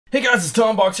Hey guys, it's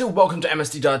Tombox here, welcome to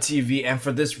MST.TV, and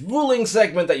for this ruling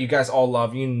segment that you guys all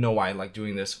love, you know why I like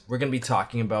doing this, we're going to be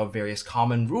talking about various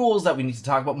common rules that we need to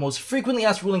talk about, most frequently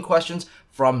asked ruling questions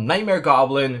from Knightmare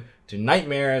Goblin to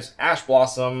Nightmares, Ash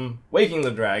Blossom, Waking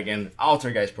the Dragon,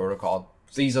 Altergeist Protocol.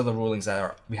 These are the rulings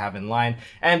that we have in line,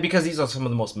 and because these are some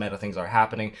of the most meta things that are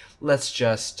happening, let's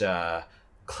just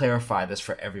clarify this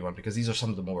for everyone, because these are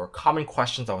some of the more common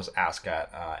questions that was asked at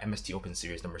MST Open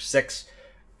Series number 6.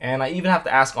 And I even have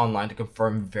to ask online to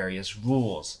confirm various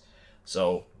rules.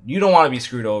 So you don't want to be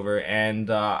screwed over, and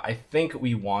I think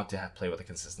we want to play with a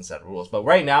consistent set of rules. But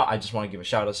right now, I just want to give a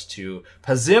shout out to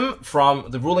Pazim from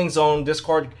the Ruling Zone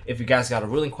Discord. If you guys got a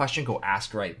ruling question, go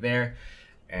ask right there.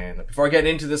 And before I get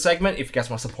into the segment, if you guys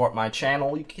want to support my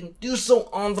channel, you can do so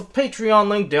on the Patreon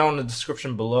link down in the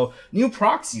description below. New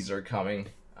proxies are coming.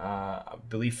 I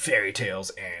believe Fairy Tales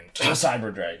and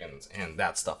Cyber Dragons, and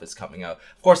that stuff is coming out.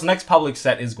 Of course, the next public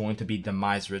set is going to be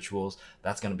Demise Rituals.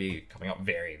 That's going to be coming out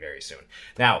very, very soon.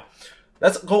 Now,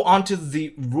 let's go on to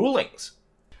the rulings.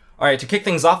 Alright, to kick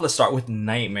things off, let's start with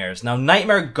Nightmares. Now,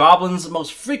 Nightmare Goblin's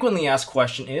most frequently asked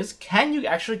question is, can you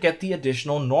actually get the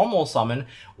additional normal summon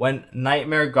when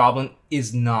Nightmare Goblin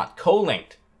is not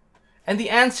co-linked? And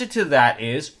the answer to that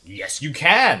is, yes, you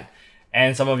can!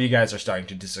 And some of you guys are starting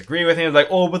to disagree with me, like,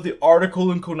 oh, but the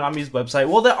article in Konami's website,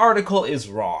 well, the article is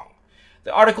wrong.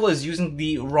 The article is using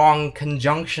the wrong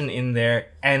conjunction in there,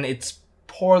 and it's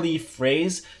poorly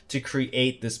phrased to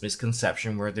create this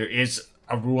misconception where there is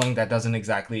a ruling that doesn't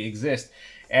exactly exist.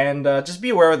 And just be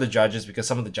aware of the judges, because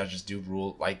some of the judges do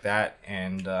rule like that.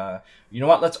 And you know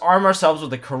what? Let's arm ourselves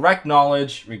with the correct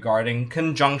knowledge regarding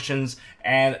conjunctions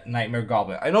and Nightmare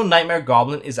Goblin. I know Nightmare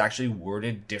Goblin is actually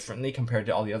worded differently compared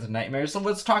to all the other Nightmares, so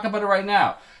let's talk about it right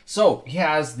now. So, he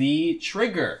has the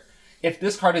trigger. If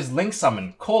this card is Link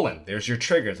Summon, there's your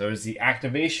trigger. There's the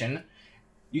activation.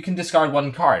 You can discard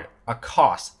one card. A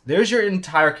cost. There's your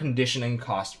entire condition and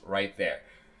cost right there.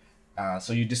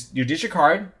 So you ditch your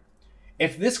card.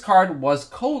 If this card was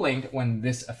co-linked when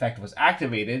this effect was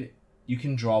activated, you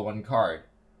can draw one card.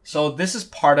 So this is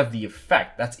part of the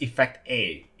effect. That's effect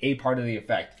A part of the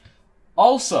effect.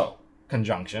 Also,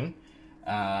 conjunction.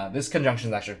 This conjunction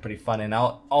is actually pretty fun, and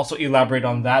I'll also elaborate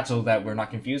on that so that we're not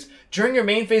confused. During your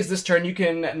main phase this turn, you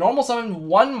can normal summon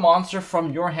one monster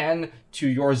from your hand to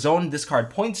your zone this card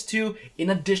points to,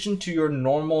 in addition to your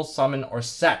normal summon or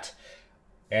set.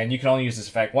 And you can only use this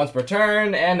effect once per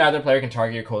turn, and neither player can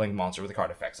target your co-linked monster with the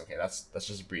card effects. Okay, that's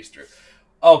just a breeze through.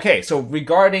 Okay, so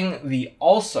regarding the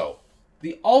also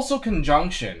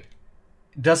conjunction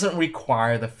doesn't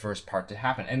require the first part to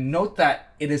happen. And note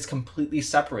that it is completely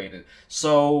separated.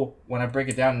 So when I break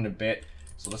it down in a bit,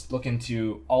 so let's look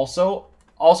into also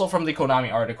from the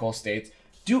Konami article states,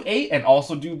 do A and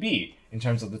also do B. In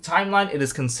terms of the timeline, it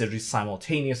is considered a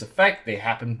simultaneous effect. They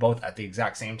happen both at the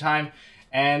exact same time.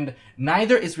 And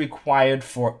neither is required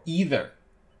for either.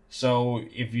 So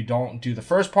if you don't do the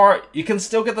first part, you can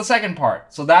still get the second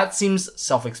part. So that seems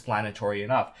self-explanatory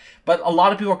enough. But a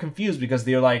lot of people are confused because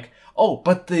they're like, oh,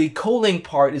 but the co-link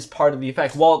part is part of the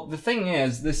effect. Well, the thing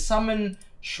is, the summon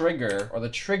trigger, or the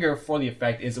trigger for the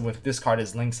effect, is with this card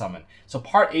is Link Summon. So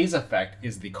part A's effect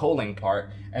is the co-link part,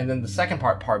 and then the second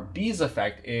part B's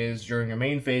effect, is during your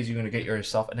main phase, you're going to get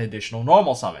yourself an additional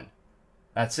normal summon.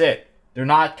 That's it. They're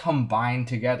not combined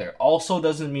together. Also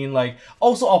doesn't mean like,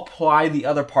 also apply the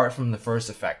other part from the first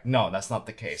effect. No, that's not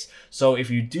the case. So if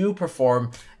you do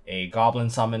perform a Goblin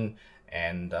summon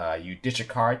and you ditch a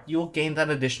card, you'll gain that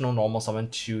additional normal summon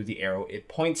to the arrow it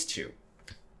points to.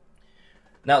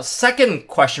 Now, second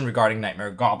question regarding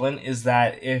Nightmare Goblin is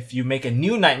that if you make a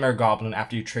new Nightmare Goblin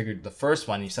after you triggered the first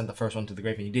one, you sent the first one to the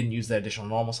grave and you didn't use the additional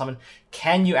normal summon,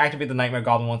 can you activate the Nightmare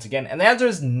Goblin once again? And the answer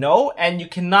is no, and you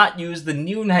cannot use the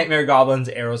new Nightmare Goblin's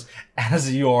arrows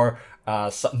as your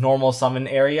normal summon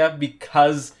area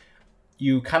because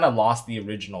you kind of lost the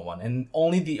original one, and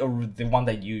only the one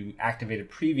that you activated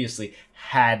previously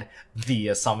had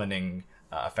the summoning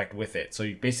effect with it.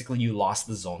 So basically you lost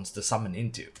the zones to summon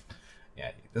into.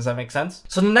 Yeah, does that make sense?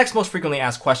 So the next most frequently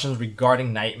asked questions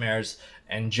regarding Nightmares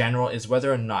in general is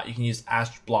whether or not you can use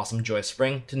Ash Blossom Joy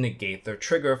Spring to negate their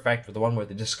trigger effect for the one where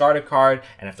they discard a card,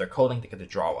 and if they're co-linked, they get to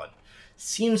draw one.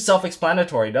 Seems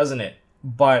self-explanatory, doesn't it?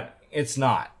 But it's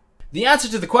not. The answer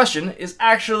to the question is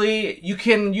actually you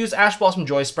can use Ash Blossom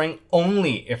Joy Spring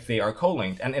only if they are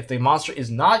co-linked, and if the monster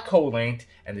is not co-linked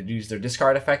and they use their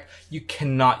discard effect, you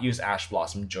cannot use Ash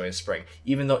Blossom Joy Spring,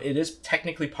 even though it is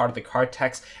technically part of the card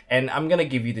text, and I'm going to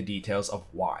give you the details of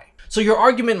why. So your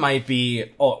argument might be,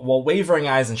 oh, well, Wavering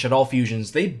Eyes and Shaddoll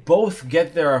Fusions, they both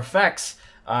get their effects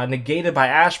negated by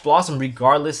Ash Blossom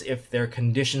regardless if their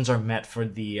conditions are met for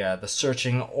the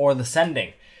searching or the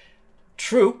sending.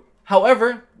 True.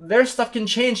 However, their stuff can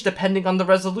change depending on the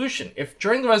resolution. If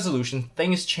during the resolution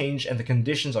things change and the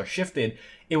conditions are shifted,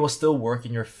 it will still work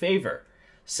in your favor.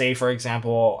 Say, for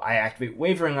example, I activate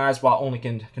Wavering Eyes while only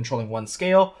controlling one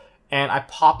scale, and I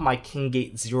pop my King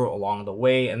Gate 0 along the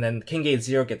way, and then King Gate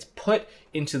 0 gets put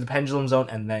into the pendulum zone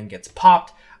and then gets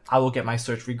popped. I will get my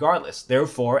search regardless.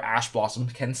 Therefore, Ash Blossom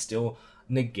can still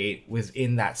negate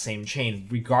within that same chain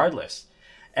regardless.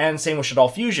 And same with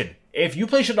Shaddoll Fusion. If you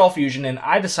play Shaddoll Fusion and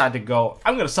I decide to go,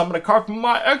 I'm going to summon a card from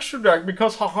my extra deck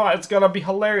because haha, it's going to be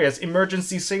hilarious,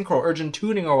 emergency synchro, urgent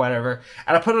tuning or whatever,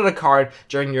 and I put in a card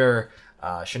during your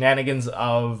shenanigans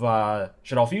of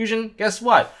Shaddoll Fusion, guess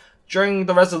what? During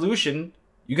the resolution,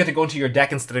 you get to go into your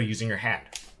deck instead of using your hand.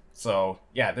 So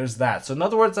yeah, there's that. So in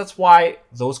other words, that's why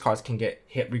those cards can get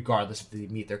hit regardless if they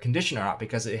meet their condition or not,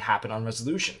 because it happened on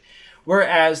resolution.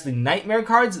 Whereas the Knightmare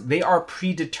cards, they are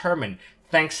predetermined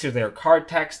thanks to their card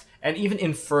text, and even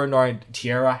Inferno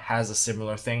Tiara has a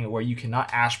similar thing where you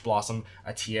cannot Ash Blossom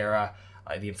a Tiara,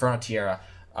 the Inferno Tiara,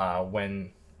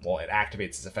 when, well, it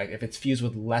activates its effect if it's fused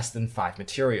with less than 5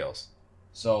 materials.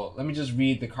 So let me just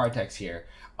read the card text here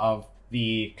of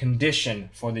the condition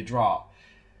for the draw.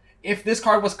 If this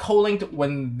card was co-linked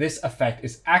when this effect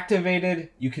is activated,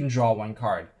 you can draw 1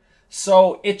 card.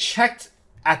 So it checked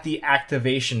at the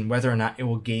activation whether or not it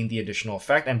will gain the additional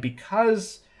effect, and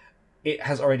because it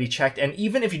has already checked, and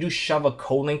even if you do shove a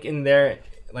co-link in there,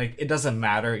 like, it doesn't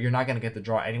matter, you're not going to get the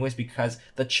draw anyways, because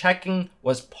the checking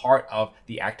was part of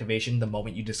the activation the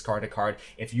moment you discard a card.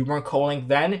 If you weren't co-linked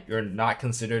then, you're not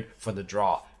considered for the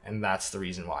draw, and that's the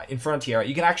reason why. Inferno Tiara,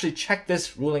 you can actually check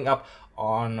this ruling up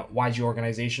on YG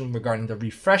Organization regarding the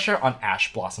refresher on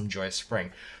Ash Blossom Joyous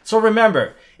Spring. So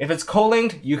remember, if it's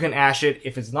co-linked, you can Ash it.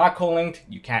 If it's not co-linked,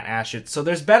 you can't Ash it. So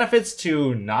there's benefits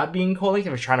to not being co-linked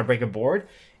if you're trying to break a board,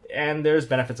 and there's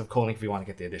benefits of co-link if you want to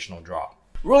get the additional draw.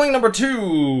 Ruling number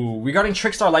 2, regarding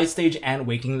Trickstar Light Stage and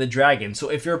Waking the Dragon. So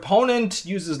if your opponent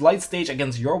uses Light Stage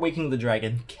against your Waking the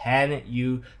Dragon, can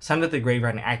you send it to the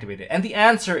graveyard and activate it? And the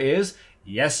answer is,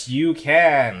 yes you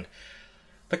can.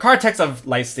 The card text of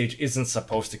Light Stage isn't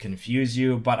supposed to confuse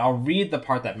you, but I'll read the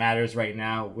part that matters right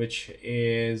now, which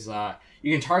is,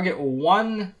 you can target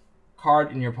 1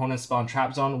 card in your opponent's spell and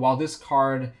trap zone while this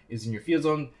card is in your field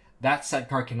zone. That set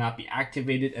card cannot be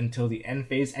activated until the end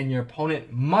phase, and your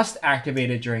opponent must activate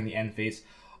it during the end phase,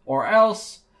 or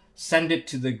else send it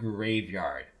to the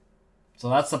graveyard. So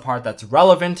that's the part that's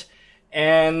relevant.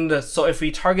 And so if he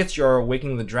targets your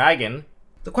Waking the Dragon,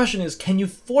 the question is, can you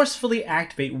forcefully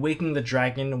activate Waking the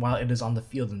Dragon while it is on the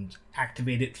field and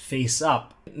activate it face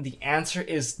up? The answer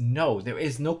is no. There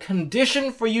is no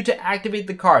condition for you to activate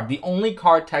the card. The only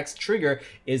card text trigger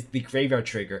is the graveyard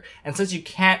trigger. And since you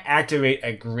can't activate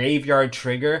a graveyard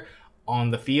trigger on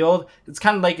the field, it's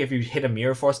kind of like if you hit a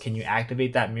Mirror Force, can you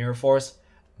activate that Mirror Force?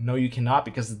 No, you cannot,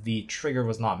 because the trigger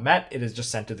was not met. It is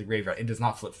just sent to the graveyard. It does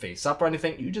not flip face up or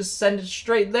anything. You just send it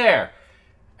straight there.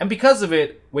 And because of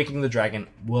it, Waking the Dragon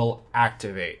will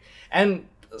activate. And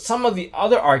some of the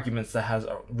other arguments that has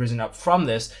risen up from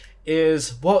this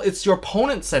is, well, it's your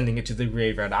opponent sending it to the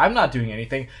graveyard. I'm not doing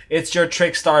anything. It's your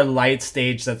Trickstar Light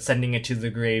Stage that's sending it to the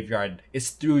graveyard.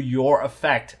 It's through your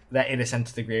effect that it is sent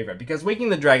to the graveyard. Because Waking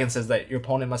the Dragon says that your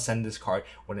opponent must send this card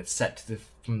when it's set to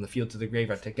from the field to the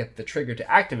graveyard to get the trigger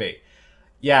to activate.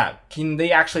 Yeah, can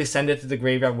they actually send it to the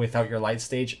graveyard without your Light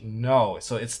Stage? No.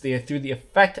 So it's through the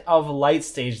effect of Light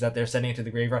Stage that they're sending it to the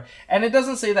graveyard. And it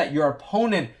doesn't say that your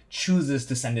opponent chooses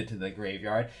to send it to the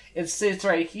graveyard. It's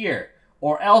right here.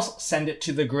 Or else send it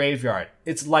to the graveyard.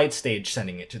 It's Light Stage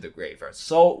sending it to the graveyard.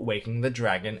 So Waking the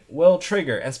Dragon will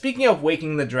trigger. And speaking of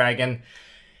Waking the Dragon,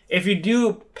 if you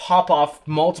do pop off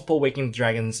multiple Waking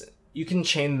Dragons, you can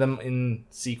chain them in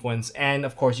sequence, and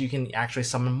of course you can actually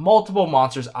summon multiple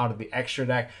monsters out of the extra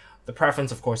deck. The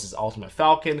preference, of course, is Ultimate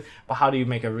Falcon, but how do you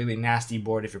make a really nasty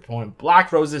board if your opponent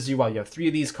Black Roses you while you have 3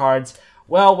 of these cards?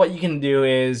 Well, what you can do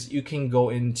is you can go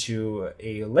into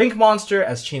a Link monster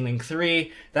as Chain Link 3.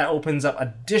 That opens up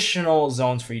additional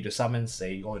zones for you to summon.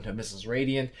 Say you go into Mrs.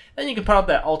 Radiant. Then you can put out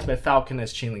that Ultimate Falcon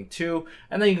as Chain Link 2.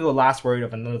 And then you can go Last Warrior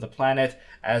of Another Planet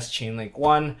as Chain Link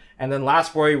 1. And then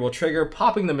Last Warrior will trigger,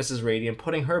 popping the Mrs. Radiant,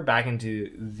 putting her back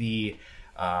into the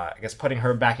putting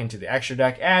her back into the extra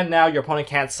deck, and now your opponent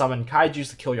can't summon Kaijus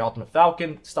to kill your Ultimate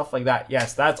Falcon, stuff like that.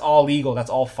 Yes, that's all legal, that's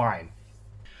all fine.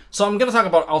 So I'm going to talk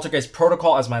about Altergeist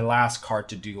Protocol as my last card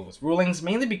to deal with rulings,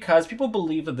 mainly because people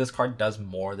believe that this card does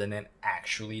more than it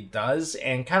actually does,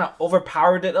 and kind of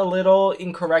overpowered it a little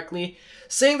incorrectly.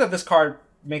 Saying that this card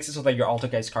makes it so that your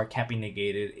Altergeist card can't be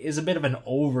negated is a bit of an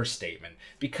overstatement,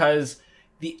 because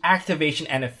the activation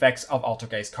and effects of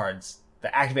Altergeist cards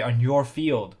that activate on your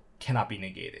field cannot be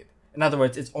negated. In other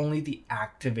words, it's only the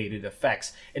activated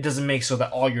effects. It doesn't make so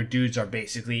that all your dudes are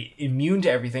basically immune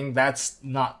to everything. That's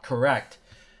not correct.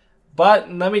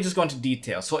 But let me just go into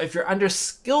detail. So if you're under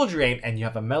skill drain and you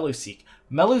have a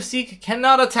Meluseek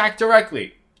cannot attack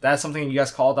directly. That's something you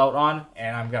guys called out on,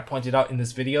 and I'm going to point it out in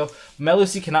this video.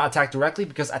 Meluseek cannot attack directly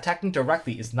because attacking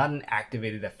directly is not an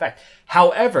activated effect.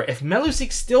 However, if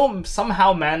Meluseek still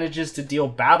somehow manages to deal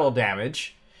battle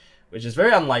damage, which is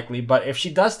very unlikely, but if she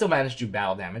does still manage to do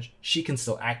battle damage, she can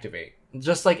still activate.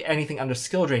 Just like anything under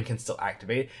skill drain can still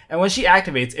activate. And when she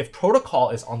activates, if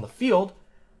Protocol is on the field,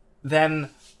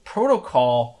 then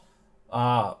Protocol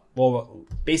will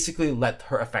basically let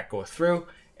her effect go through,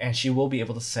 and she will be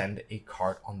able to send a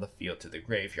card on the field to the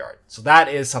graveyard. So that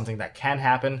is something that can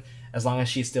happen as long as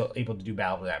she's still able to do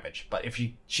battle damage. But if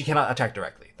she cannot attack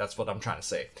directly, that's what I'm trying to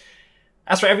say.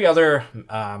 As for every other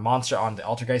monster on the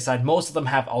Altergeist side, most of them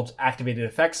have activated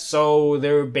effects, so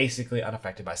they're basically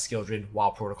unaffected by skill drain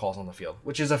while Protocol's on the field,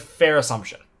 which is a fair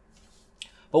assumption.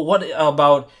 But what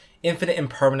about Infinite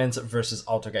Impermanence versus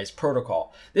Altergeist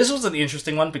Protocol? This was an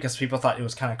interesting one because people thought it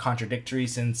was kind of contradictory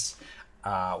since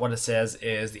what it says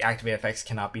is the activated effects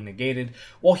cannot be negated.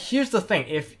 Well, here's the thing.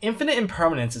 If Infinite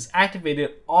Impermanence is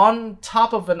activated on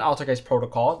top of an Altergeist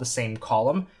Protocol, the same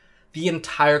column, the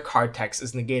entire card text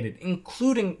is negated,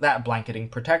 including that blanketing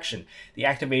protection. The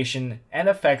activation and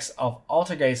effects of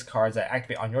Altergeist cards that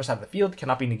activate on your side of the field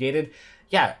cannot be negated.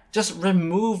 Yeah, just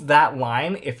remove that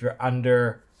line if you're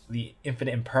under the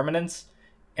Infinite Impermanence.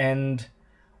 And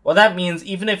what that means,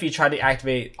 even if you try to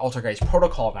activate Altergeist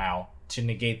Protocol now to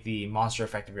negate the monster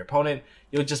effect of your opponent,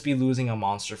 you'll just be losing a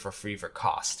monster for free for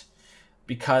cost.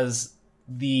 Because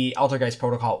the Altergeist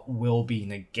Protocol will be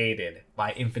negated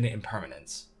by Infinite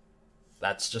Impermanence.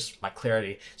 That's just my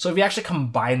clarity. So if you actually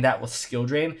combine that with skill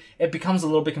drain, it becomes a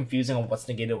little bit confusing on what's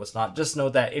negated, what's not. Just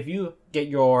note that if you get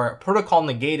your protocol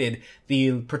negated,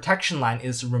 the protection line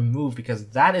is removed because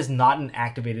that is not an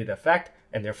activated effect,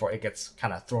 and therefore it gets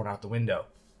kind of thrown out the window.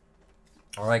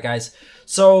 Alright guys,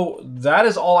 so that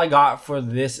is all I got for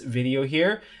this video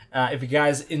here. If you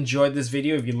guys enjoyed this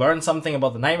video, if you learned something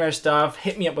about the Knightmare stuff,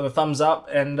 hit me up with a thumbs up,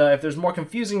 and if there's more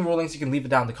confusing rulings, you can leave it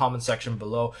down in the comment section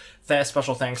below.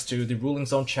 Special thanks to the Ruling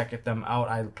Zone, check them out.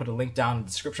 I put a link down in the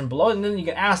description below, and then you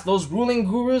can ask those ruling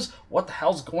gurus what the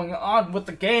hell's going on with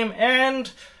the game, and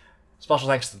special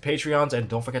thanks to the Patreons, and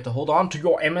don't forget to hold on to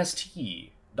your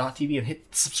MST.TV and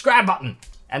hit the subscribe button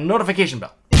and notification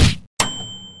bell.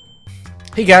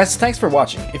 Hey guys, thanks for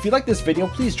watching. If you like this video,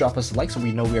 please drop us a like so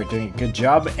we know we are doing a good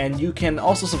job, and you can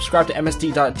also subscribe to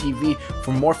MST.TV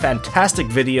for more fantastic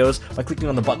videos by clicking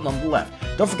on the button on the left.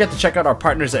 Don't forget to check out our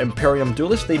partners at Imperium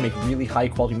Duelist. They make really high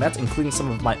quality mats, including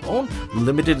some of my own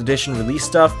limited edition release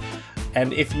stuff.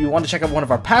 And if you want to check out one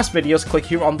of our past videos, click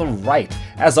here on the right.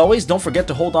 As always, don't forget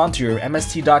to hold on to your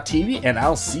MST.TV, and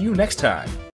I'll see you next time.